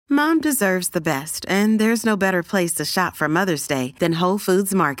Mom deserves the best, and there's no better place to shop for Mother's Day than Whole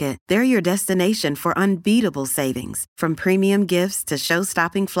Foods Market. They're your destination for unbeatable savings, from premium gifts to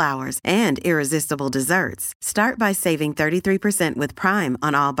show-stopping flowers and irresistible desserts. Start by saving 33% with Prime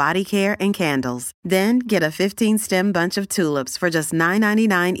on all body care and candles. Then get a 15-stem bunch of tulips for just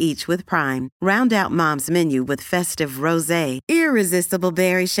 $9.99 each with Prime. Round out Mom's menu with festive rosé, irresistible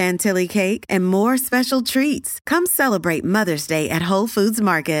berry chantilly cake, and more special treats. Come celebrate Mother's Day at Whole Foods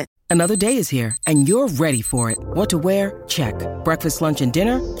Market. Another day is here, and you're ready for it. What to wear? Check. Breakfast, lunch, and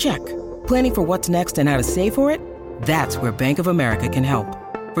dinner? Check. Planning for what's next and how to save for it? That's where Bank of America can help.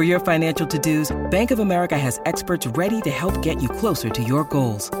 For your financial to-dos, Bank of America has experts ready to help get you closer to your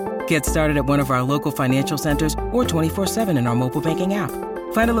goals. Get started at one of our local financial centers or 24/7 in our mobile banking app.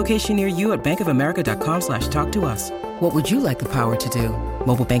 Find a location near you at bankofamerica.com/talktous. What would you like the power to do?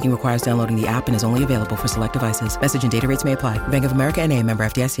 Mobile banking requires downloading the app and is only available for select devices. Message and data rates may apply. Bank of America N.A., member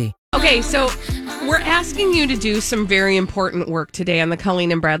FDIC. Okay, so we're asking you to do some very important work today on the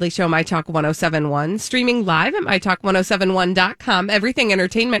Colleen and Bradley Show, My Talk 1071, streaming live at mytalk1071.com. Everything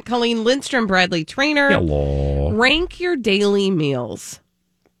Entertainment. Colleen Lindstrom, Bradley Trainer. Hello. Rank your daily meals.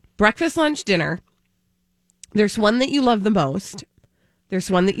 Breakfast, lunch, dinner. There's one that you love the most.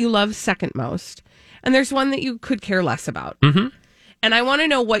 There's one that you love second most. And there's one that you could care less about. Mm-hmm. And I want to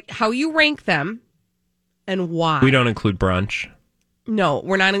know how you rank them and why. We don't include brunch. No,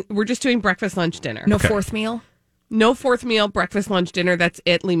 we're not. We're just doing breakfast, lunch, dinner. No fourth meal? No fourth meal, breakfast, lunch, dinner. That's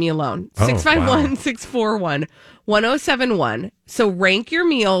it. Leave me alone. Oh, 651-641-1071. So rank your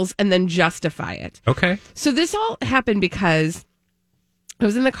meals and then justify it. Okay. So this all happened because I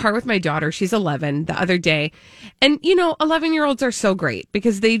was in the car with my daughter. She's 11 the other day. And, 11-year-olds are so great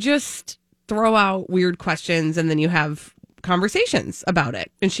because they just throw out weird questions and then you have conversations about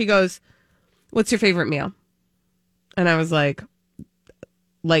it. And she goes, "What's your favorite meal?" And I was like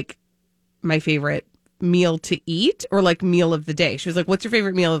my favorite meal to eat or like meal of the day. She was like, "What's your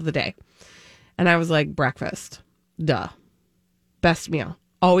favorite meal of the day?" And I was like, "Breakfast. Duh. Best meal.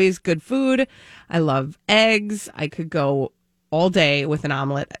 Always good food. I love eggs. I could go all day with an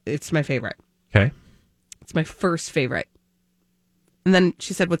omelet. It's my favorite." Okay. It's my first favorite. And then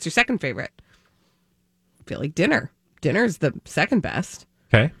she said, "What's your second favorite?" I feel like dinner. Dinner's the second best.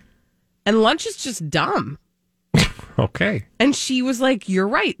 Okay. And lunch is just dumb. Okay. And she was like, "You're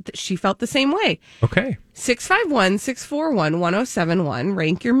right." She felt the same way. Okay. 651-641-1071.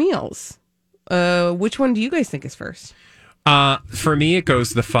 Rank your meals. Which one do you guys think is first? For me, it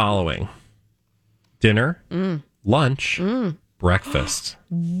goes the following: dinner, lunch, breakfast.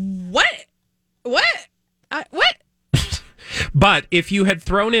 What? What? What? But if you had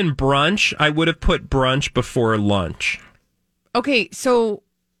thrown in brunch, I would have put brunch before lunch. Okay, so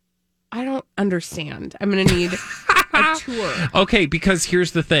I don't understand. I'm going to need a tour. Okay, because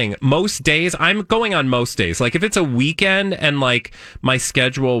here's the thing. Most days, I'm going on most days. Like if it's a weekend and like my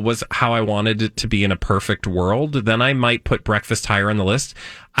schedule was how I wanted it to be in a perfect world, then I might put breakfast higher on the list.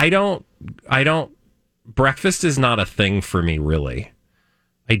 Breakfast is not a thing for me, really.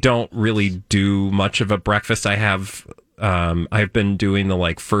 I don't really do much of a breakfast. I've been doing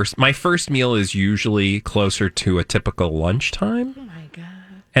my first meal is usually closer to a typical lunchtime. Oh my God.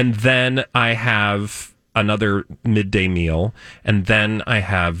 And then I have another midday meal, and then I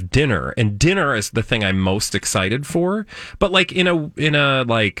have dinner. And dinner is the thing I'm most excited for. But like in a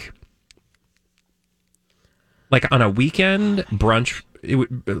on a weekend brunch, it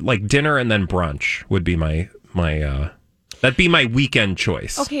would like dinner and then brunch would be my that'd be my weekend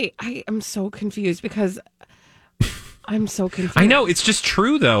choice. Okay, I am so confused because I'm so confused. I know, it's just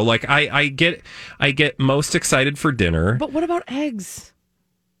true though. Like I get most excited for dinner. But what about eggs?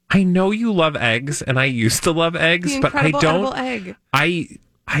 I know you love eggs, and I used to love eggs, but I don't. Egg. I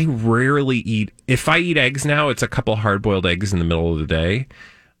rarely eat. If I eat eggs now, it's a couple hard-boiled eggs in the middle of the day.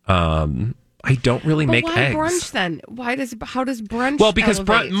 I don't really make why eggs. Brunch then? How does brunch? Well, because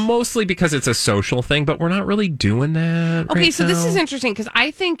elevate? mostly because it's a social thing, but we're not really doing that. Okay, right so now. this is interesting because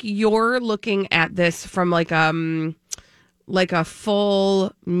I think you're looking at this from like a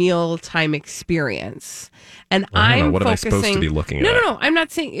full mealtime experience. And I'm what focusing, am I supposed to be looking at? No. I'm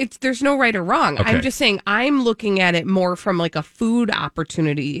not saying there's no right or wrong. Okay. I'm just saying I'm looking at it more from like a food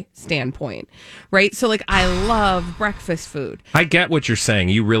opportunity standpoint, right? So like I love breakfast food. I get what you're saying.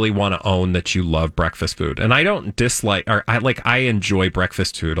 You really want to own that you love breakfast food. And I don't dislike, or I enjoy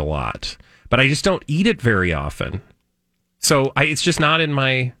breakfast food a lot, but I just don't eat it very often. So it's just not in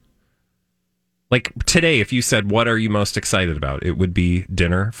my... Like today, if you said, what are you most excited about? It would be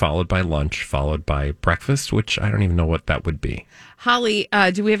dinner, followed by lunch, followed by breakfast, which I don't even know what that would be. Holly,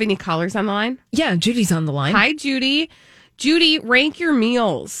 do we have any callers on the line? Yeah, Judy's on the line. Hi, Judy. Judy, rank your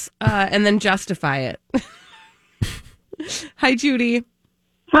meals and then justify it. Hi, Judy.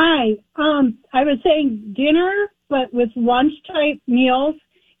 Hi. I was saying dinner, but with lunch type meals,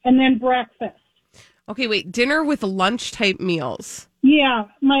 and then breakfast. Okay, wait. Dinner with lunch type meals. Yeah,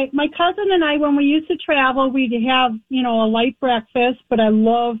 my cousin and I, when we used to travel, we'd have, a light breakfast, but I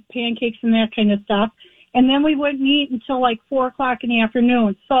love pancakes and that kind of stuff. And then we wouldn't eat until like 4 o'clock in the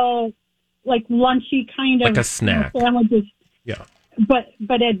afternoon. So like lunchy kind of. Like a snack. Sandwiches. Yeah. But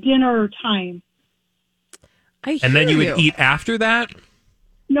at dinner time. And then you would eat after that?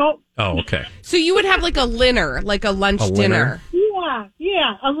 Nope. Oh, okay. So you would have like a dinner, like a lunch dinner.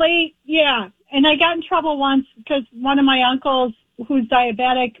 Yeah, a late, And I got in trouble once because one of my uncles, who's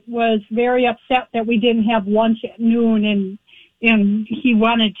diabetic, was very upset that we didn't have lunch at noon, and he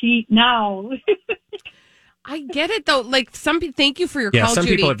wanted to eat now. I get it though. Like thank you for your yeah, call, some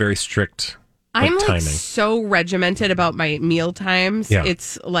Judy. people are very strict. I'm timing. like so regimented about my meal times. Yeah.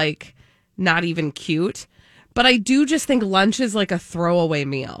 It's like not even cute. But I do just think lunch is like a throwaway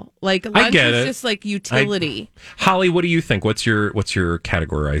meal. Like lunch is just like utility. Holly, what do you think? What's your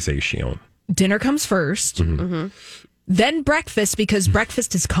categorization? Dinner comes first, then breakfast, because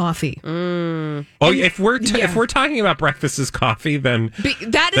breakfast is coffee. Oh, if we're talking about breakfast is coffee, then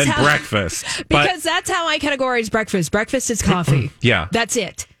breakfast. Because that's how I categorize breakfast. Breakfast is coffee. Yeah, that's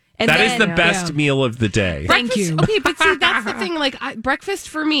it. And that is the best meal of the day. Thank you. Okay, but see, that's the thing. Like breakfast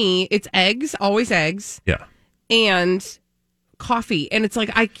for me, it's eggs, always eggs. Yeah. And coffee, and it's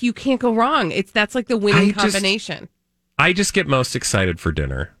like you can't go wrong. That's like the winning combination. I just get most excited for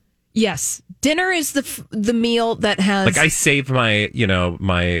dinner. Yes, dinner is the meal that has like I save my your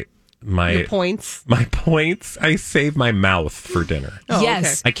points. My points. I save my mouth for dinner. Oh,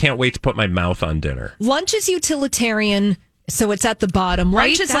 yes, okay. I can't wait to put my mouth on dinner. Lunch is utilitarian. So it's at the bottom.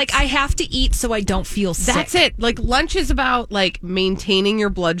 Lunch is like, I have to eat so I don't feel sick. That's it. Like lunch is about like maintaining your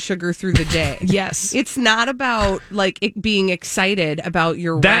blood sugar through the day. Yes. It's not about like it being excited about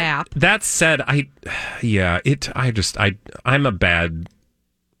your wrap. That said, I'm a bad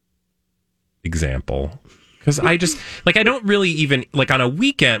example. Because I just I don't really even on a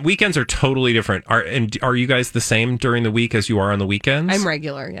weekend. Weekends are totally different. Are you guys the same during the week as you are on the weekends? I'm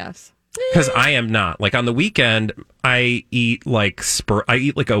regular, yes. Because I am not. Like on the weekend, I eat like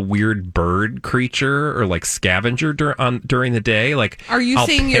a weird bird creature or like scavenger during the day. Like, are you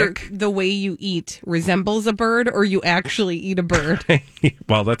saying the way you eat resembles a bird, or you actually eat a bird?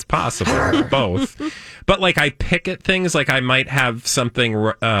 Well, that's possible, both. But like I pick at things. Like I might have something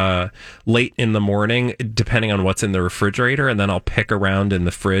late in the morning, depending on what's in the refrigerator, and then I'll pick around in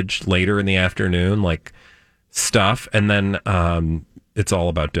the fridge later in the afternoon, like stuff, and then it's all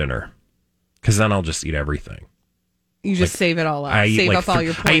about dinner. Because then I'll just eat everything. You just save it all up. Save up all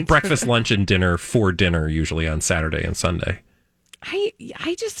your points. I eat breakfast, lunch, and dinner for dinner usually on Saturday and Sunday.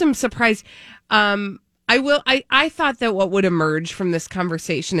 I just am surprised. I thought that what would emerge from this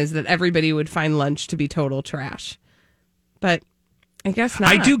conversation is that everybody would find lunch to be total trash. But I guess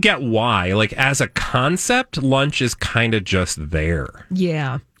not. I do get why. Like as a concept, lunch is kind of just there.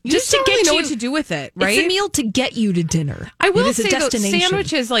 Yeah. You just don't really know what to do with it, right? It's a meal to get you to dinner. I will say though,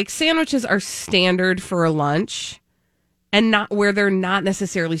 sandwiches are standard for a lunch, and not where they're not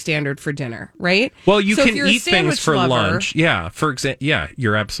necessarily standard for dinner, right? Well, you can eat things for lunch. Yeah, for example,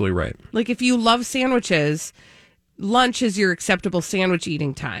 you're absolutely right. Like if you love sandwiches, lunch is your acceptable sandwich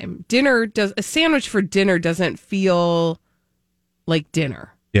eating time. A sandwich for dinner doesn't feel like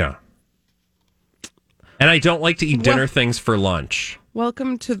dinner. Yeah. And I don't like to eat dinner things for lunch.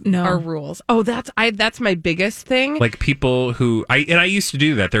 Welcome to our rules. Oh, that's my biggest thing. Like people who I used to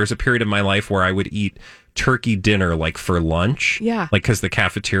do that. There was a period of my life where I would eat turkey dinner like for lunch. Yeah. Like because the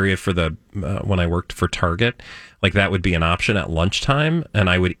cafeteria for the when I worked for Target, like that would be an option at lunchtime, and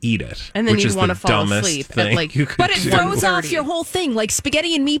I would eat it. And then you'd want to fall asleep at like. But it throws off your whole thing. Like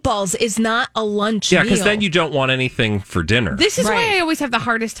spaghetti and meatballs is not a lunch. Yeah, because then you don't want anything for dinner. This is why I always have the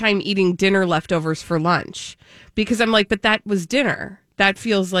hardest time eating dinner leftovers for lunch, because I'm like, but that was dinner. That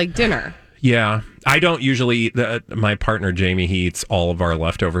feels like dinner. Yeah. I don't usually eat my partner, Jamie, he eats all of our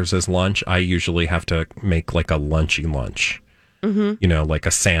leftovers as lunch. I usually have to make like a lunchy lunch, like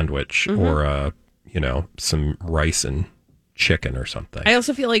a sandwich or, some rice and chicken or something. I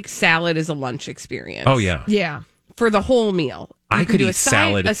also feel like salad is a lunch experience. Oh, yeah. Yeah. For the whole meal. I could eat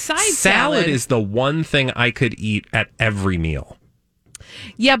salad. A side salad is the one thing I could eat at every meal.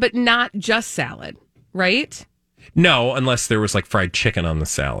 Yeah, but not just salad, right? No, unless there was like fried chicken on the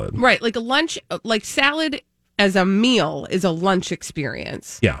salad. Right. Like a lunch, like salad as a meal is a lunch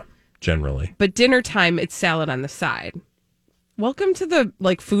experience. Yeah, generally. But dinner time, it's salad on the side. Welcome to the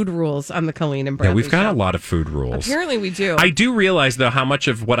food rules on the Colleen and Bradley we've got show. a lot of food rules. Apparently we do. I do realize, though, how much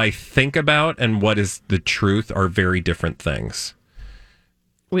of what I think about and what is the truth are very different things.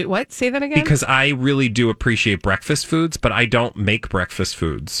 Wait, what? Say that again? Because I really do appreciate breakfast foods, but I don't make breakfast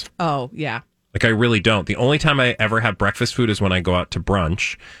foods. Oh, yeah. I really don't. The only time I ever have breakfast food is when I go out to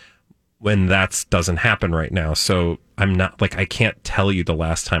brunch, when that doesn't happen right now. So I'm not, I can't tell you the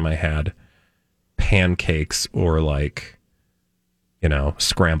last time I had pancakes or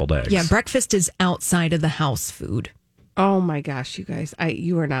scrambled eggs. Yeah, breakfast is outside of the house food. Oh my gosh, you guys.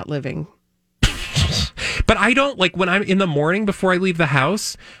 You are not living. But I don't, when I'm in the morning before I leave the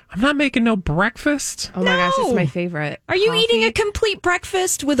house, I'm not making no breakfast. Oh my gosh, it's my favorite. Are you eating a complete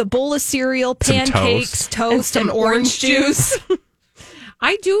breakfast with a bowl of cereal, pancakes, toast, and orange juice?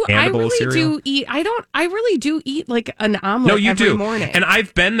 I do. And I a bowl of really cereal? do eat. I really do eat an omelet every morning. And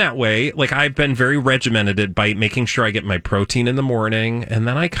I've been that way. I've been very regimented by making sure I get my protein in the morning, and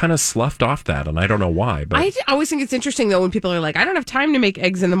then I kind of sloughed off that, and I don't know why. But I always think it's interesting though when people are like, "I don't have time to make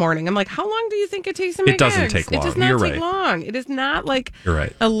eggs in the morning." I'm like, "How long do you think it takes to make eggs?" It doesn't take long. It does not You're take right. long. It is not You're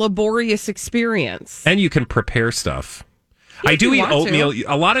right. a laborious experience. And you can prepare stuff. I do eat oatmeal.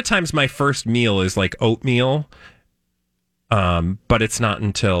 A lot of times, my first meal is oatmeal. But it's not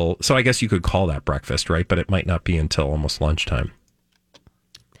until, so I guess you could call that breakfast, right? But it might not be until almost lunchtime.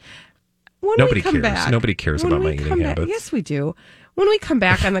 Nobody cares. Nobody cares about my eating habits. Yes, we do. When we come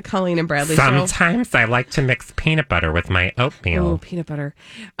back on the Colleen and Bradley show. Sometimes I like to mix peanut butter with my oatmeal. Oh, peanut butter.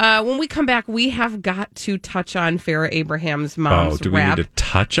 When we come back, we have got to touch on Farrah Abraham's mom's do we need to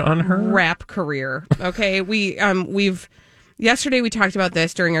touch on her rap career? Okay, Yesterday, we talked about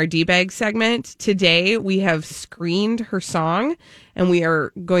this during our D-Bag segment. Today, we have screened her song, and we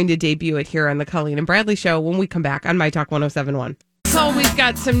are going to debut it here on the Colleen and Bradley show when we come back on My Talk 107.1. So we've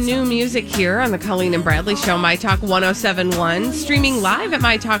got some new music here on the Colleen and Bradley show, My Talk 107.1, streaming live at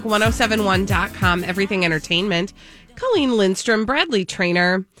MyTalk1071.com, everything entertainment. Colleen Lindstrom, Bradley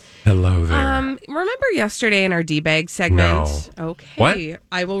Trainer. Hello there. Remember yesterday in our D-Bag segment? No. Okay. What?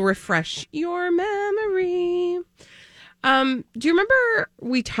 I will refresh your memory. Do you remember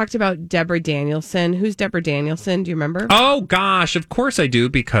we talked about Deborah Danielson? Who's Deborah Danielson? Do you remember? Oh, gosh. Of course I do,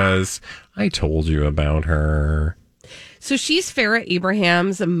 because I told you about her. So she's Farrah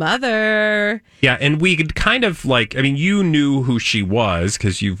Abraham's mother. Yeah, and we could kind of you knew who she was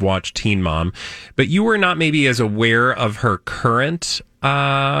because you've watched Teen Mom, but you were not maybe as aware of her current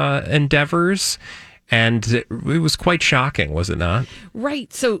endeavors. And it was quite shocking, was it not?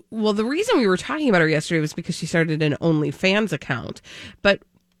 Right. So, the reason we were talking about her yesterday was because she started an OnlyFans account. But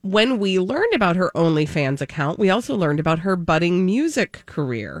when we learned about her OnlyFans account, we also learned about her budding music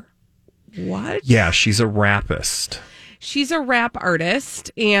career. What? Yeah, she's a rapist. She's a rap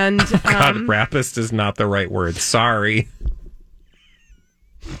artist. And God, rapist is not the right word. Sorry.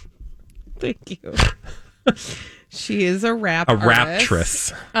 Thank you. She is a rap artist.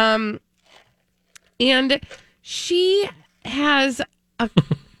 Raptress. And she has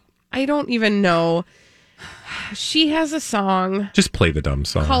I don't even know. She has a song. Just play the dumb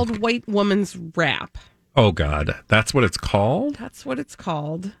song. Called White Woman's Rap. Oh, God. That's what it's called? That's what it's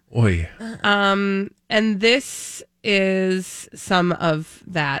called. Oy. And this is some of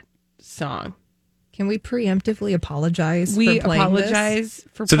that song. Can we preemptively apologize We for playing apologize this?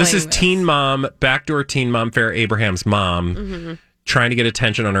 for So playing this is Teen Mom, backdoor Teen Mom, Farrah Abraham's mom, trying to get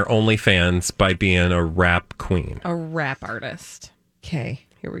attention on her OnlyFans by being a rap queen. A rap artist. Okay.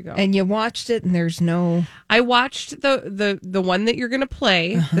 Here we go. And you watched it, and there's no... I watched the one that you're going to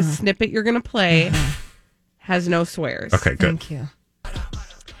play, the snippet you're going to play, has no swears. Okay, good. Thank you.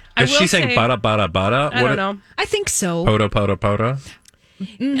 Is she saying bada, bada, bada? I don't know. I think so. Poto, poto, poto?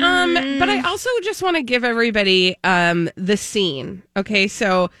 But I also just want to give everybody the scene. Okay,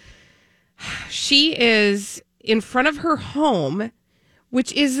 so she is in front of her home,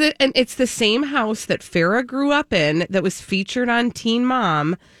 which is and it's the same house that Farrah grew up in that was featured on Teen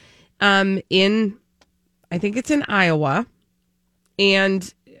Mom in, I think it's in Iowa.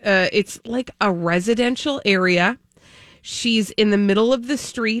 And it's like a residential area. She's in the middle of the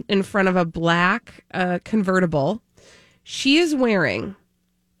street in front of a black convertible. She is wearing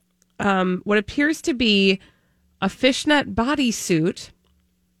what appears to be a fishnet bodysuit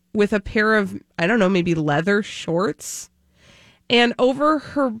with a pair of, I don't know, maybe leather shorts. And over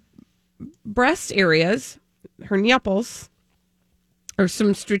her breast areas, her nipples, are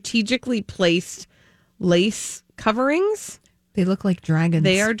some strategically placed lace coverings. They look like dragons.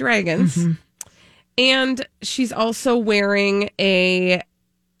 They are dragons. Mm-hmm. And she's also wearing a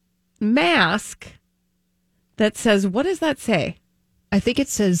mask that says, what does that say? I think it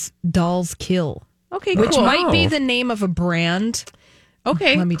says dolls kill. Okay, which cool. might be the name of a brand.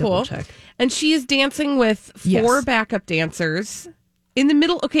 Okay, let me cool. double check. And she is dancing with 4 backup dancers in the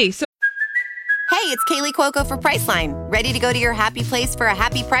middle. Okay, so. Hey, it's Kaylee Cuoco for Priceline. Ready to go to your happy place for a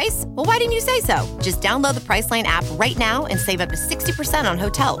happy price? Well, why didn't you say so? Just download the Priceline app right now and save up to 60% on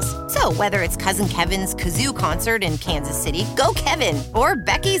hotels. So whether it's Cousin Kevin's Kazoo Concert in Kansas City, go Kevin, or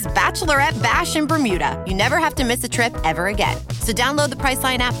Becky's Bachelorette Bash in Bermuda, you never have to miss a trip ever again. So download the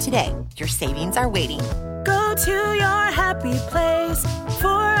Priceline app today. Your savings are waiting. Go to your happy place for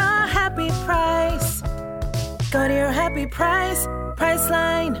a happy price. Go to your happy price,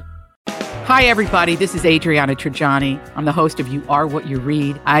 Priceline. Hi, everybody. This is Adriana Trajani. I'm the host of You Are What You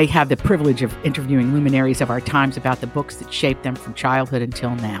Read. I have the privilege of interviewing luminaries of our times about the books that shaped them from childhood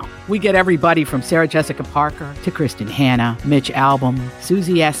until now. We get everybody from Sarah Jessica Parker to Kristen Hanna, Mitch Albom,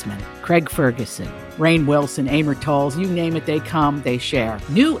 Susie Essman, Craig Ferguson, Rainn Wilson, Amor Tolls, you name it, they come, they share.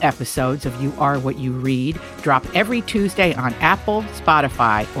 New episodes of You Are What You Read drop every Tuesday on Apple,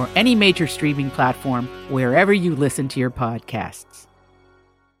 Spotify, or any major streaming platform wherever you listen to your podcasts.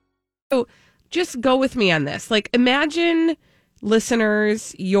 So just go with me on this. Like, imagine,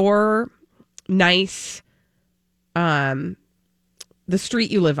 listeners, your nice, the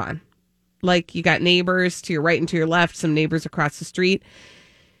street you live on. Like, you got neighbors to your right and to your left, some neighbors across the street.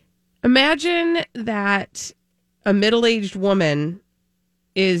 Imagine that a middle-aged woman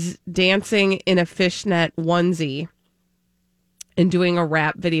is dancing in a fishnet onesie and doing a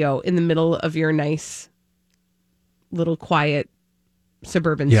rap video in the middle of your nice, little, quiet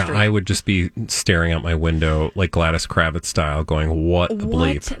suburban street. Yeah, I would just be staring out my window like Gladys Kravitz style going, what the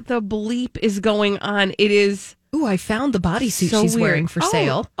bleep? What the bleep is going on? It is... Ooh, I found the bodysuit so she's weird. wearing for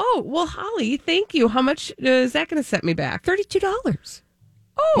sale. Oh, well, Holly, thank you. How much is that going to set me back? $32.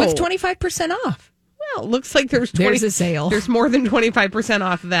 Oh. With 25% off. Well, it looks like there's a sale. There's more than 25%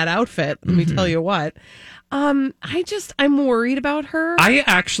 off of that outfit. Let me tell you what. I'm worried about her. I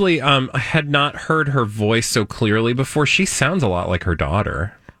actually had not heard her voice so clearly before. She sounds a lot like her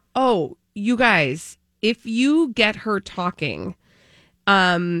daughter. Oh, you guys, if you get her talking,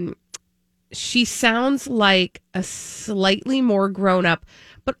 she sounds like a slightly more grown up,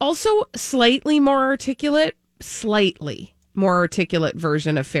 but also slightly more articulate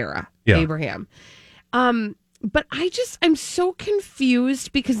version of Farrah Abraham. But I'm so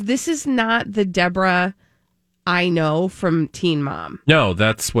confused because this is not the Deborah I know from Teen Mom. No,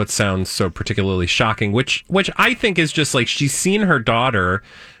 that's what sounds so particularly shocking, which I think is just like she's seen her daughter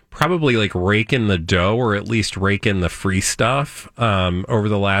probably like rake in the dough or at least rake in the free stuff over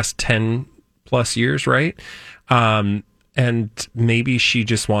the last 10 plus years, right? And maybe she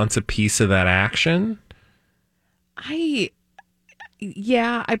just wants a piece of that action. I'm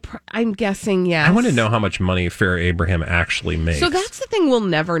guessing yes. I want to know how much money Farrah Abraham actually makes. So that's the thing we'll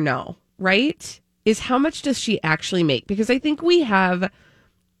never know, right? Is how much does she actually make? Because I think we have,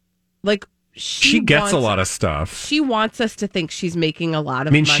 like, she gets a lot of stuff. She wants us to think she's making a lot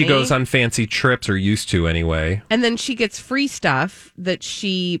of money. She goes on fancy trips, or used to anyway. And then she gets free stuff that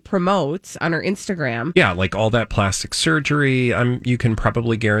she promotes on her Instagram. Yeah, like all that plastic surgery. You can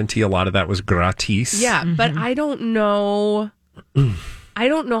probably guarantee a lot of that was gratis. Yeah, but I don't know. I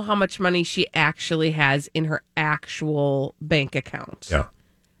don't know how much money she actually has in her actual bank account. Yeah.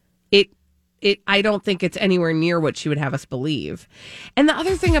 I don't think it's anywhere near what she would have us believe. And the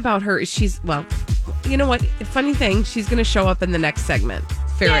other thing about her is you know what? Funny thing, she's going to show up in the next segment.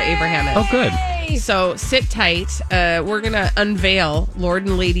 Farrah Abraham is. Oh, good. So sit tight. We're going to unveil Lord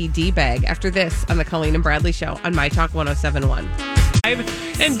and Lady D-Bag after this on the Colleen and Bradley Show on My Talk 1071.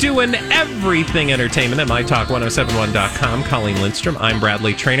 And doing everything entertainment at MyTalk1071.com. Colleen Lindstrom, I'm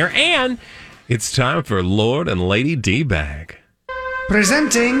Bradley Trainer, and it's time for Lord and Lady D-Bag.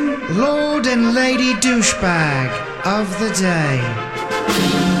 Presenting Lord and Lady Douchebag of the Day.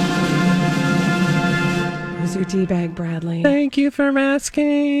 Who's your D-Bag, Bradley? Thank you for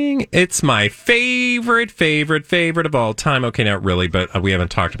asking. It's my favorite of all time. Okay, not really, but we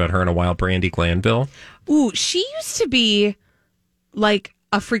haven't talked about her in a while. Brandi Glanville. Ooh, she used to be like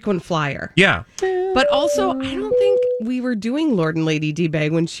a frequent flyer. Yeah. But also, I don't think we were doing Lord and Lady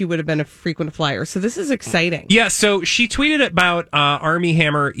D-Bag when she would have been a frequent flyer. So this is exciting. Yeah, so she tweeted about Armie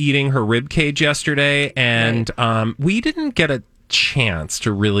Hammer eating her rib cage yesterday, and we didn't get a chance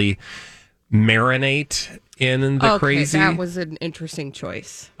to really marinate in the crazy. That was an interesting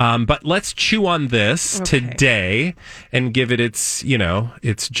choice. But let's chew on this today and give it its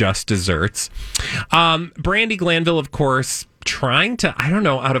just desserts. Brandi Glanville, of course, trying to, I don't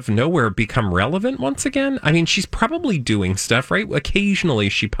know, out of nowhere become relevant once again. I mean, she's probably doing stuff, right? Occasionally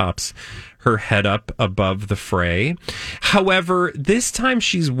she pops her head up above the fray. However, this time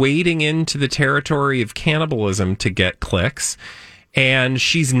she's wading into the territory of cannibalism to get clicks. And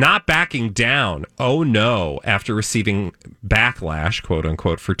she's not backing down. Oh no, after receiving backlash, quote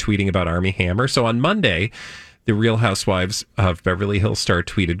unquote, for tweeting about Armie Hammer. So on Monday, the Real Housewives of Beverly Hills star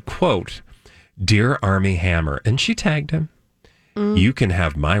tweeted, quote, "Dear Armie Hammer," and she tagged him. "You can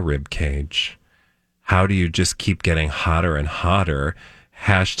have my rib cage. How do you just keep getting hotter and hotter?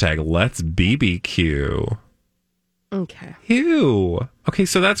 Hashtag let's BBQ." Okay. Ew. Okay,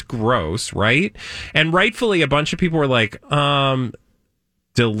 so that's gross, right? And rightfully, a bunch of people were like,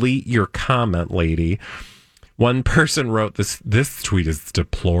 delete your comment, lady. One person wrote, this tweet is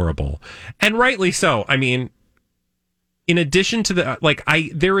deplorable. And rightly so. I mean, in addition to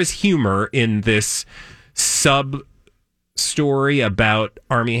there is humor in this sub story about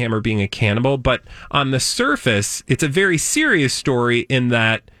Armie Hammer being a cannibal, but on the surface, it's a very serious story in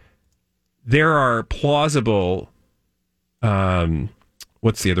that there are plausible,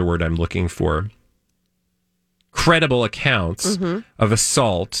 what's the other word I'm looking for? Credible accounts of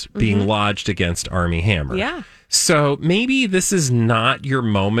assault being lodged against Armie Hammer. Yeah. So maybe this is not your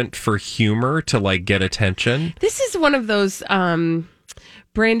moment for humor to get attention. This is one of those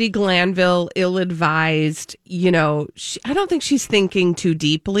Brandy Glanville, ill-advised, I don't think she's thinking too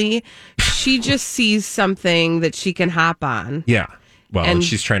deeply. She just sees something that she can hop on. Yeah. Well, and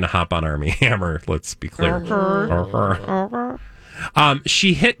she's trying to hop on Armie Hammer, let's be clear.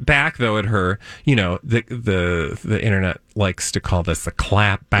 She hit back, though, at her, the internet likes to call this a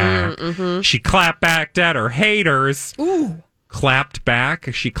clap back. She clapped back at her haters. Ooh. Clapped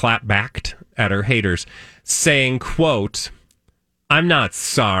back. She clapped backed at her haters, saying, quote, "I'm not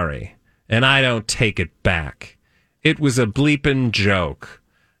sorry, and I don't take it back. It was a bleeping joke.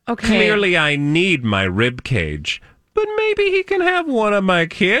 Okay. Clearly, I need my rib cage. But maybe he can have one of my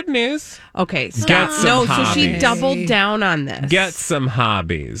kidneys." Okay, stop. Get some hobbies. So she doubled down on this. Get some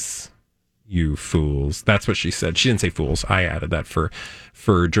hobbies, you fools. That's what she said. She didn't say fools. I added that for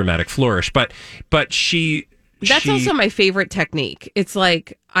dramatic flourish. But she... That's also my favorite technique. It's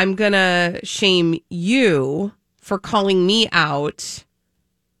like, I'm going to shame you for calling me out.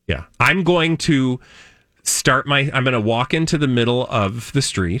 Yeah. I'm going to walk into the middle of the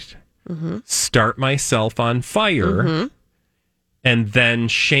street, start myself on fire, and then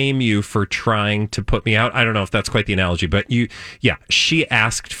shame you for trying to put me out. I don't know if that's quite the analogy, but she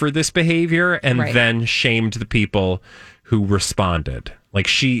asked for this behavior and then shamed the people who responded. Like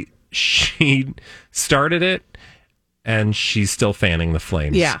she started it, and she's still fanning the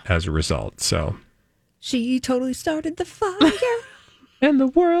flames as a result. So she totally started the fire. And the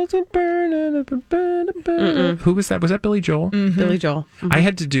world's burning. Who was that? Was that Billy Joel? Billy Joel. I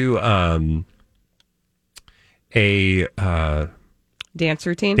had to do a dance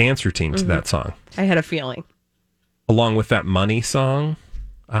routine to that song. I had a feeling. Along with that Money song.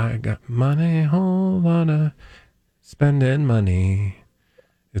 I got money, whole lot of spending money.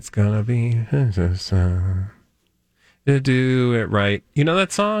 It's gonna be to do it right. You know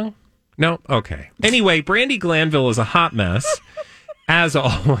that song? No? Okay. Anyway, Brandy Glanville is a hot mess. As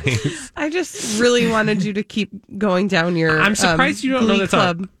always. I just really wanted you to keep going down your I'm surprised you don't know that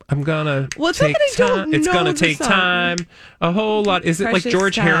song. I'm gonna take time. It's gonna take time. A whole lot. Is it like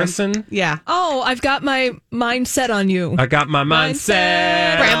George Harrison? Yeah. Oh, I've got my mind set on you. I got my mind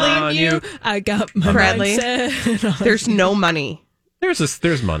set Bradley on you. I got my Bradley. mind set on There's no money.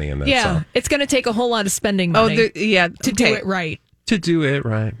 There's money in that song. It's gonna take a whole lot of spending money. To do it right. To do it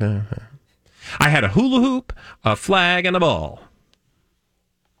right. I had a hula hoop, a flag, and a ball.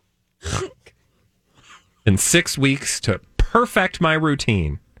 In 6 weeks to perfect my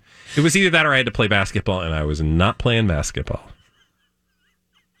routine. It was either that or I had to play basketball, and I was not playing basketball.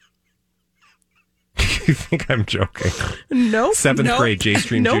 You think I'm joking? No. 7th grade, J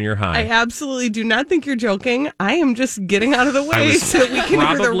Stream Junior High. I absolutely do not think you're joking. I am just getting out of the way so that we can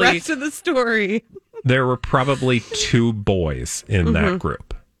hear the rest of the story. There were probably 2 boys in that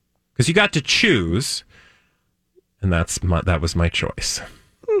group. Because you got to choose, and that was my choice.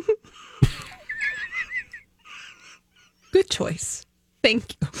 Good choice.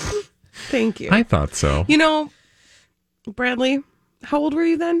 Thank you. Thank you. I thought so. Bradley, how old were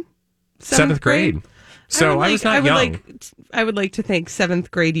you then? 7th grade. So I was not young. I would like to thank 7th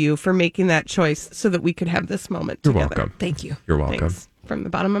grade you for making that choice so that we could have this moment together. You're welcome. Thank you. You're welcome. Thanks, from the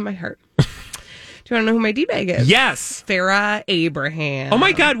bottom of my heart. Do you want to know who my D-bag is? Yes. Farrah Abraham. Oh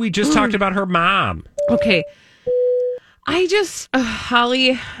my God, we just talked about her mom. Okay. I just,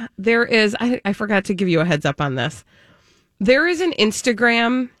 Holly, there is, I forgot to give you a heads up on this. there is an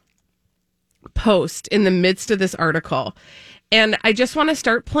Instagram post in the midst of this article, and I just want to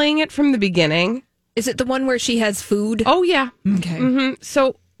start playing it from the beginning. Is it the one where she has food? Oh, yeah. Okay. Mm-hmm.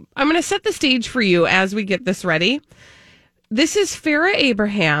 So I'm going to set the stage for you as we get this ready. This is Farrah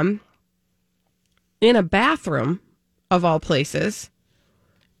Abraham in a bathroom, of all places,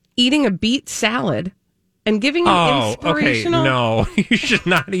 eating a beet salad and giving an inspirational... Okay, no. You should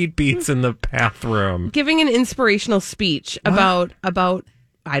not eat beets in the bathroom. Giving an inspirational speech about,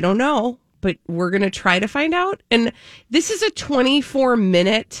 I don't know, but we're going to try to find out. And this is a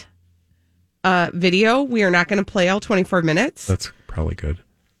 24-minute video. We are not going to play all 24 minutes. That's probably good.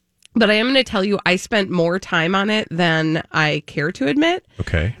 But I am going to tell you, I spent more time on it than I care to admit.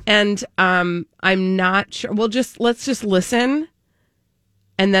 Okay. And I'm not sure. Let's just listen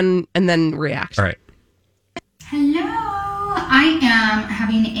and then react. All right. Hello. I am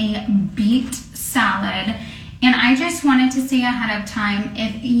having a beet salad, and I just wanted to say ahead of time,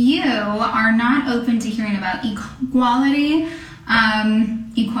 if you are not open to hearing about equality,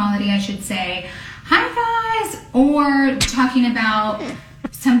 I should say, hi guys, or talking about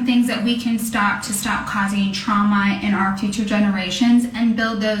some things that we can stop causing trauma in our future generations and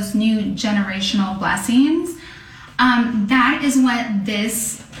build those new generational blessings. That is what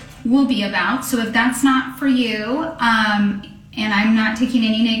this will be about. So if that's not for you, and I'm not taking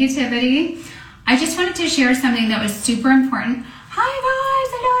any negativity, I just wanted to share something that was super important. Hi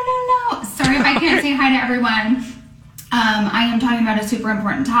guys, hello. Sorry if I can't say hi to everyone. I am talking about a super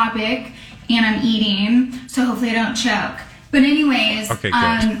important topic, and I'm eating, so hopefully I don't choke. But anyways, okay,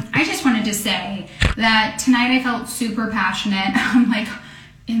 I just wanted to say that tonight I felt super passionate. I'm like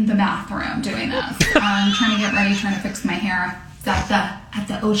in the bathroom doing this, trying to get ready, trying to fix my hair. At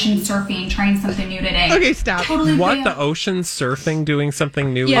the ocean surfing, trying something new today. Okay, stop. Totally what? The ocean surfing, doing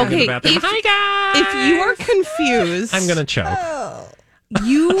something new yeah, in the bathroom? Hi, guys! If you are confused... I'm going to choke.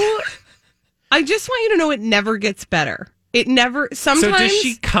 I just want you to know it never gets better. It never... Sometimes... So does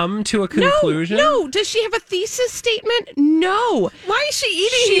she come to a conclusion? No. Does she have a thesis statement? No. Why is she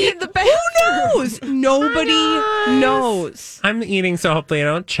eating in the bathroom? Who knows? Nobody knows. I'm eating, so hopefully I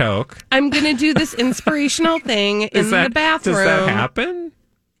don't choke. I'm going to do this inspirational thing in the bathroom. Does that happen?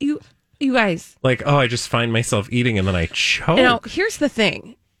 You guys. Like, I just find myself eating and then I choke. Now, here's the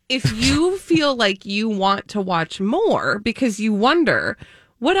thing. If you feel like you want to watch more because you wonder...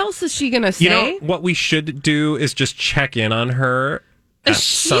 What else is she going to say? You know, what we should do is just check in on her at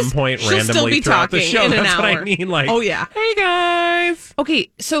some point randomly throughout the show. That's what I mean. Like, oh, yeah. Hey, guys.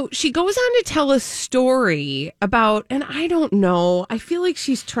 Okay, so she goes on to tell a story about, and I don't know, I feel like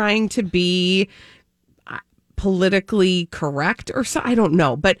she's trying to be politically correct or so. I don't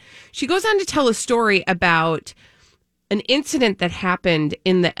know. But she goes on to tell a story about an incident that happened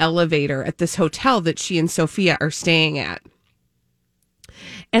in the elevator at this hotel that she and Sophia are staying at.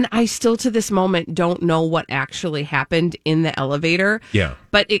 And I still, to this moment, don't know what actually happened in the elevator. Yeah.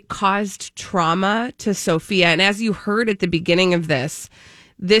 But it caused trauma to Sophia. And as you heard at the beginning of this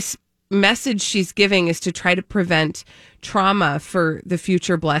message she's giving is to try to prevent trauma for the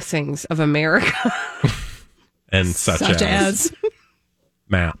future blessings of America. And such as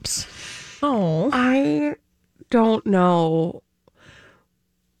maps. Oh. I don't know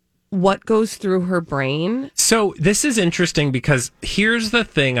what goes through her brain. So this is interesting because here's the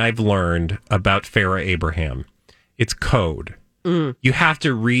thing I've learned about Farrah Abraham. It's code. You have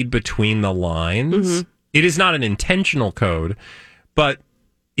to read between the lines. Mm-hmm. It is not an intentional code, but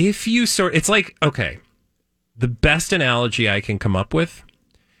if you it's like, okay, the best analogy I can come up with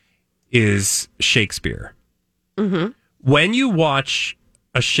is Shakespeare. Mm-hmm. When you watch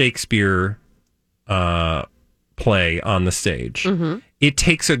a Shakespeare play on the stage, it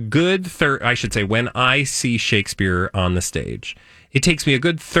takes a good when I see Shakespeare on the stage, it takes me a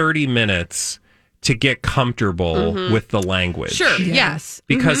good 30 minutes to get comfortable with the language. Sure, yes.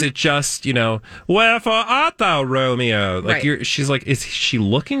 Because it just, wherefore art thou, Romeo? Like, right. She's like, is she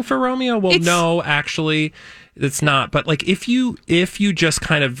looking for Romeo? Well, no, actually, it's not. But like, if you just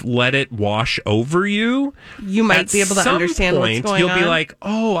kind of let it wash over you, you might be able to understand what's going on. You'll be like,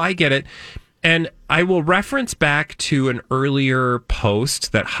 oh, I get it. And I will reference back to an earlier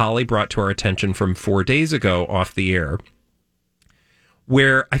post that Holly brought to our attention from 4 days ago off the air,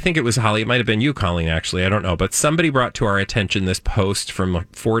 where I think it was Holly. It might have been you, Colleen, actually. I don't know. But somebody brought to our attention this post from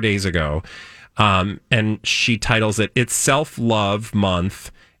 4 days ago. And she titles it, "It's Self-Love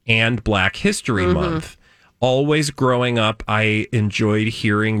Month and Black History Month." Always growing up, I enjoyed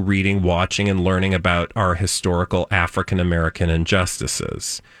hearing, reading, watching, and learning about our historical African-American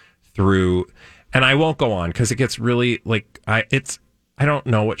injustices through, and I won't go on because it gets really like I don't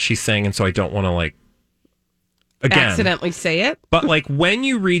know what she's saying, and so I don't want to like accidentally say it. But like when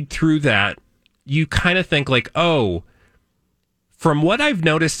you read through that, you kind of think like, oh, from what I've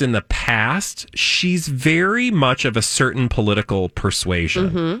noticed in the past, she's very much of a certain political persuasion.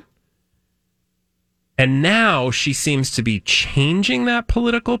 Mm-hmm. And now she seems to be changing that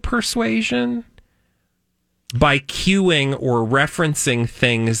political persuasion by cueing or referencing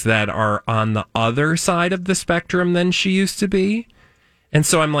things that are on the other side of the spectrum than she used to be. And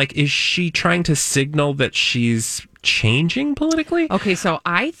so I'm like, is she trying to signal that she's changing politically? Okay, so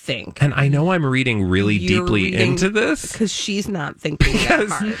I think... And I know I'm reading really deeply into this. Because she's not thinking that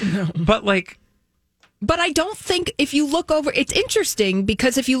hard. But like... But I don't think if you look over... It's interesting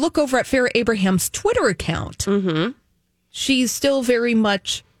because if you look over at Farrah Abraham's Twitter account, she's still very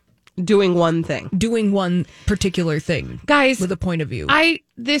much... doing one thing. Doing one particular thing. Guys... with a point of view.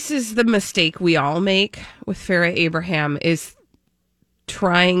 This is the mistake we all make with Farrah Abraham is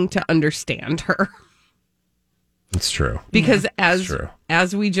trying to understand her. It's true. Because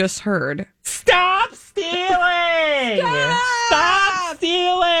as we just heard, stop stealing! Stop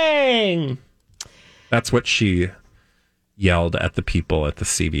stealing! That's what she yelled at the people at the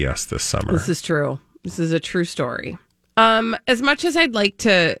CVS this summer. This is true. This is a true story. As much as I'd like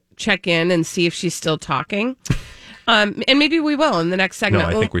to check in and see if she's still talking, and maybe we will in the next segment.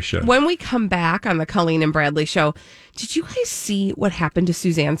 No, I think we should. When we come back on the Colleen and Bradley show, did you guys see what happened to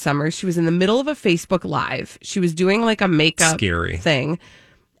Suzanne Summers? She was in the middle of a Facebook Live. She was doing like a makeup thing.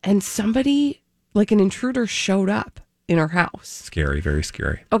 And somebody, like an intruder, showed up in her house. Scary, very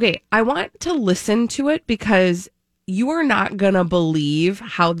scary. Okay, I want to listen to it because you are not going to believe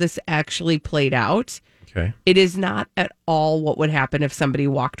how this actually played out. Okay. It is not at all what would happen if somebody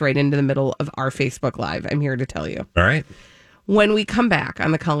walked right into the middle of our Facebook Live. I'm here to tell you. All right. When we come back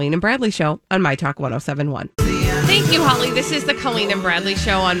on the Colleen and Bradley show on My Talk 107.1. Thank you, Holly. This is the Colleen and Bradley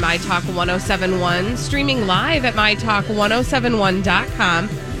show on My Talk 107.1, streaming live at mytalk1071.com.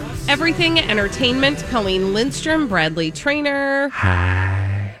 Everything Entertainment. Colleen Lindstrom, Bradley Trainer.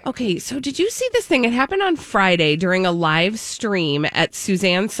 Hi. Okay, so did you see this thing? It happened on Friday during a live stream at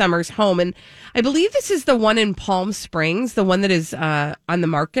Suzanne Summers' home. And I believe this is the one in Palm Springs, the one that is on the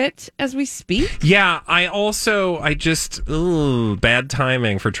market as we speak. Yeah, bad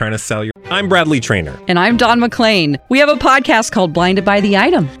timing for trying to sell your... I'm Bradley Trainer. And I'm Don McClain. We have a podcast called Blinded by the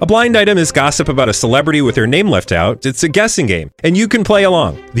Item. A blind item is gossip about a celebrity with their name left out. It's a guessing game, and you can play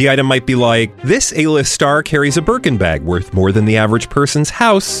along. The item might be like, this A-list star carries a Birkin bag worth more than the average person's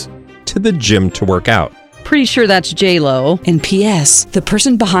house to the gym to work out. Pretty sure that's J-Lo. And P.S. the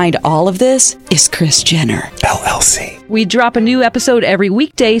person behind all of this is Kris Jenner, LLC. We drop a new episode every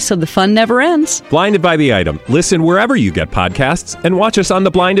weekday so the fun never ends. Blinded by the Item. Listen wherever you get podcasts and watch us on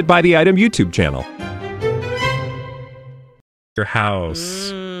the Blinded by the Item YouTube channel. Your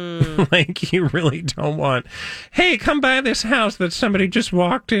house. Like, you really don't want, hey, come by this house that somebody just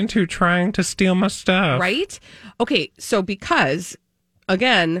walked into trying to steal my stuff. Right? Okay, so because,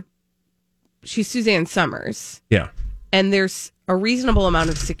 again... she's Suzanne Summers. Yeah. And there's a reasonable amount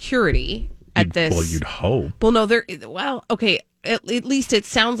of security at this. Well, you'd hope. Well, no, okay. At least it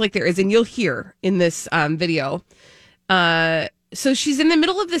sounds like there is. And you'll hear in this video. So she's in the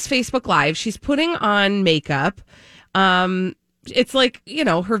middle of this Facebook Live. She's putting on makeup. It's like,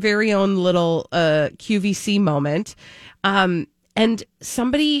 her very own little QVC moment. And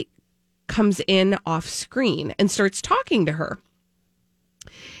somebody comes in off screen and starts talking to her.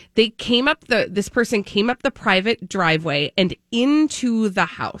 This person came up the private driveway and into the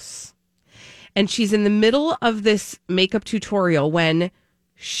house. And she's in the middle of this makeup tutorial when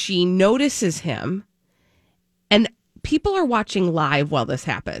she notices him. And people are watching live while this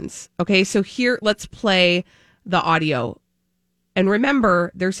happens. Okay, so here, let's play the audio. And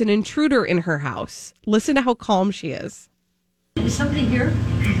remember, there's an intruder in her house. Listen to how calm she is. Is somebody here?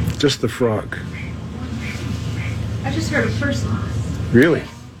 Just the frog. I just heard a person. Really?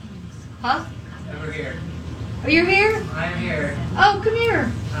 Huh? Over here. Are you here? I'm here. Oh, come here.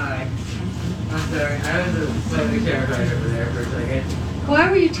 Hi. I'm sorry. I was slightly terrified over there for a second.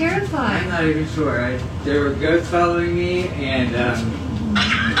 Why were you terrified? I'm not even sure. There were ghosts following me, and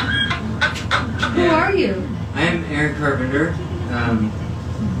Who are you? I'm Aaron Carpenter. I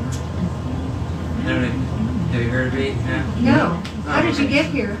don't know. Have you heard of me? No. How did you get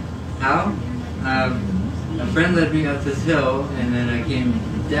here? How? A friend led me up this hill, and then I came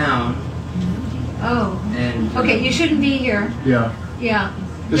down. Oh. And okay, you shouldn't be here. Yeah. Yeah.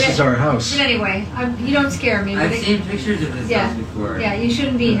 This is our house. But anyway, you don't scare me. I've seen pictures of this house before. Yeah, you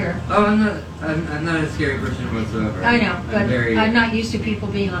shouldn't be here. Oh, I'm not a scary person whatsoever. I know, but I'm not used to people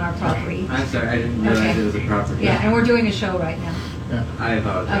being on our property. I'm sorry, I didn't realize it was a property. Yeah, and we're doing a show right now. I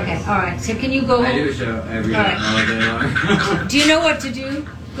apologize. Okay, all right. So can you go? I do a show every day, All right. all day long. Do you know what to do?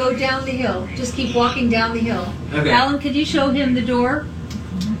 Go down the hill. Just keep walking down the hill. Okay. Alan, could you show him the door?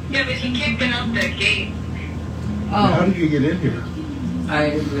 Yeah, but he kicked me out the gate. How Oh. did you get in here?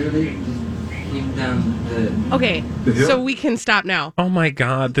 I literally just came down the... Okay, The hill? so we can stop now. Oh my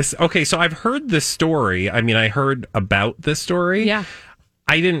God. Okay, so I've heard this story. I mean, I heard about this story. Yeah.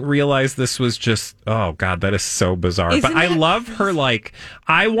 I didn't realize this was just, oh God, that is so bizarre. Isn't but I that love her, like,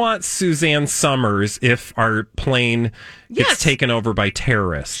 I want Suzanne Summers if our plane gets Yes. taken over by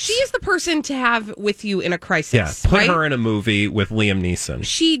terrorists. She is the person to have with you in a crisis. Yeah, put right? her in a movie with Liam Neeson.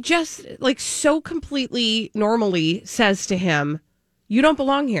 She just, like, so completely normally says to him, "You don't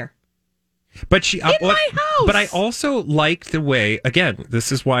belong here." But she In my house! But I also like the way, again,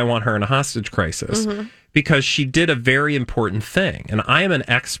 this is why I want her in a hostage crisis. Mhm. Because she did a very important thing. And I am an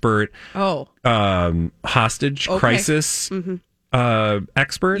expert hostage Okay. crisis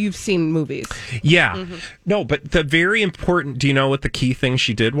expert. You've seen movies. Yeah. No, but the very important, do you know what the key thing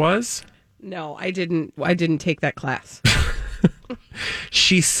she did was? No, I didn't take that class.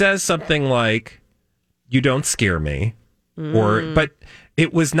 She says something like, "You don't scare me." But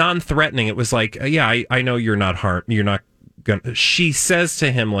it was non-threatening. It was like, yeah, I know you're not gonna. She says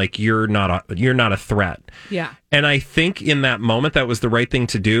to him, like, you're not a threat. Yeah. And I think in that moment that was the right thing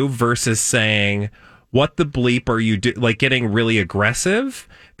to do versus saying, "What the bleep are you do?" Like getting really aggressive,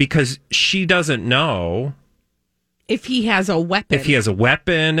 because she doesn't know If he has a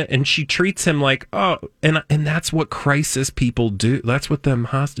weapon. And she treats him like, oh, and that's what crisis people do. That's what them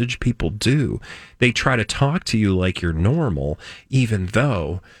hostage people do. They try to talk to you like you're normal, even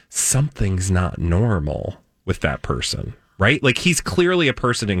though something's not normal with that person, right? Like, he's clearly a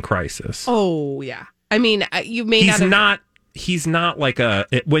person in crisis. Oh, yeah. I mean, you may not. He's not like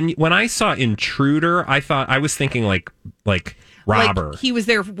when I saw Intruder, I was thinking like robber. Like he was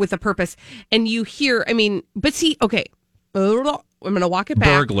there with a purpose. And you hear, I mean, but see, okay, I'm going to walk it back.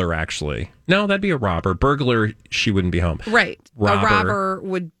 Burglar, actually. No, that'd be a robber. Burglar, she wouldn't be home. Right. Robber. A robber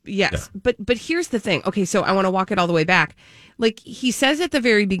would, yes. Yeah. But here's the thing. Okay, so I want to walk it all the way back. Like, he says at the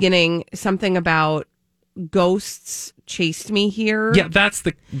very beginning something about ghosts chased me here. Yeah, that's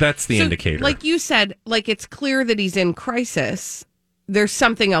the indicator. Like you said, like, it's clear that he's in crisis. There's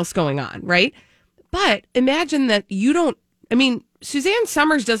something else going on, right? But imagine that Suzanne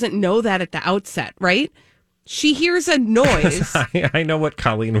Summers doesn't know that at the outset, right? She hears a noise. I know what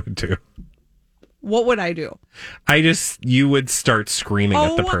Colleen would do. What would I do? You would start screaming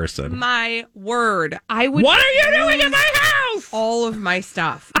at the person. My word. I would. What are you doing in my house? All of my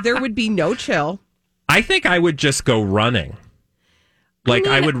stuff. There would be no chill. I think I would just go running. Like,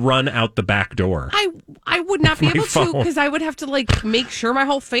 I would run out the back door. I would not be My able to, phone. because I would have to, like, make sure my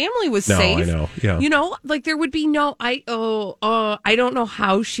whole family was No, safe. I know, yeah. You know, like, there would be no. I don't know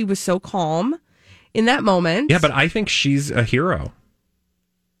how she was so calm in that moment. Yeah, but I think she's a hero.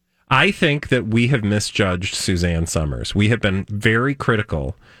 I think that we have misjudged Suzanne Summers. We have been very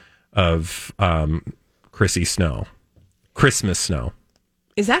critical of Chrissy Snow. Christmas Snow.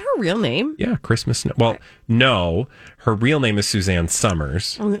 Is that her real name? Yeah, Christmas Snow. Well, no, her real name is Suzanne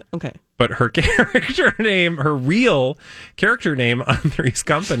Summers. Okay. But her real character name on Three's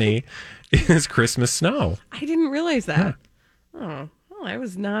Company is Christmas Snow. I didn't realize that. Oh, well, I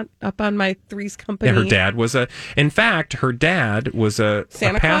was not up on my Three's Company. Yeah, her dad was a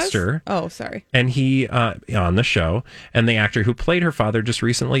Santa pastor. Claus? Oh, sorry. And he, on the show, and the actor who played her father just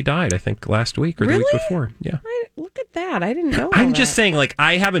recently died, I think last week or the week before. Yeah. Look at that. I didn't know. I'm just saying, like,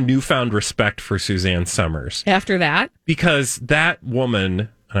 I have a newfound respect for Suzanne Summers. After that? Because that woman,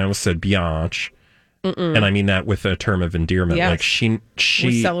 and I almost said Bianche, and I mean that with a term of endearment. Yes. Like, she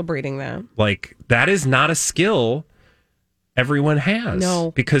We're celebrating that. like, that is not a skill everyone has.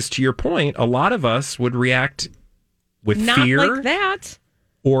 No. Because to your point, a lot of us would react with Not fear. like that.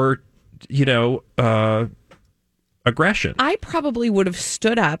 Or, aggression. I probably would have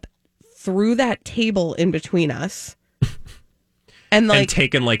stood up, threw that table in between us, and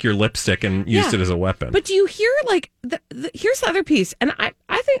taken like your lipstick and used it as a weapon. But do you hear here's the other piece, and I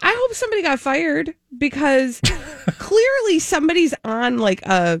hope somebody got fired, because clearly somebody's on like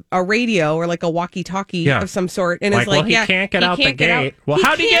a radio or like a walkie-talkie of some sort, and like, it's like, well, he can't get out the gate. Well,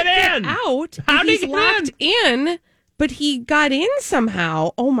 how'd he get in? Out? How'd he He's get locked in? But he got in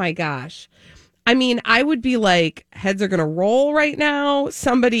somehow. Oh my gosh. I mean, I would be like, heads are going to roll right now.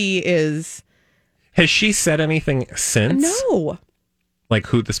 Somebody is. Has she said anything since? No. Like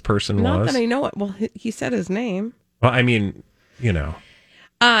who this person Not was? that I know it. Well, he said his name. Well, I mean,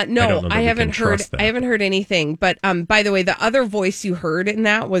 No, I haven't heard. trust that. I haven't heard anything. But by the way, the other voice you heard in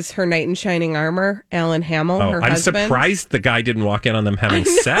that was her knight in shining armor, Alan Hamill, her I'm husband. surprised the guy didn't walk in on them having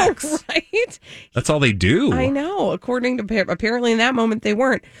sex. Right? That's all they do. I know. According to apparently in that moment they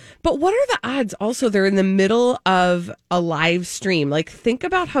weren't. But what are the odds? Also, they're in the middle of a live stream. Like, think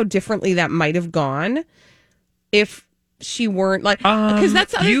about how differently that might have gone if she weren't like. Because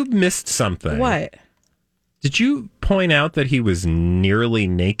that's you missed something. What? Did you point out that he was nearly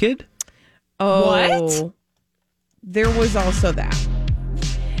naked? Oh, What? There was also that.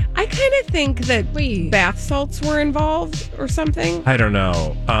 I kind of think that bath salts were involved or something. I don't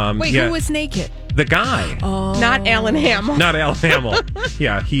know. Who was naked? The guy. Oh. Not Alan Hamill. Not Alan Hamill.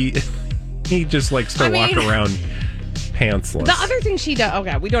 Yeah, he just likes to walk around pantsless. The other thing she does.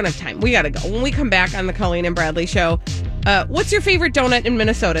 Okay, we don't have time. We got to go. When we come back on the Colleen and Bradley show, what's your favorite donut in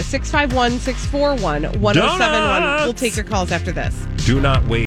Minnesota? 651-641-1071. We'll take your calls after this. Do not wait.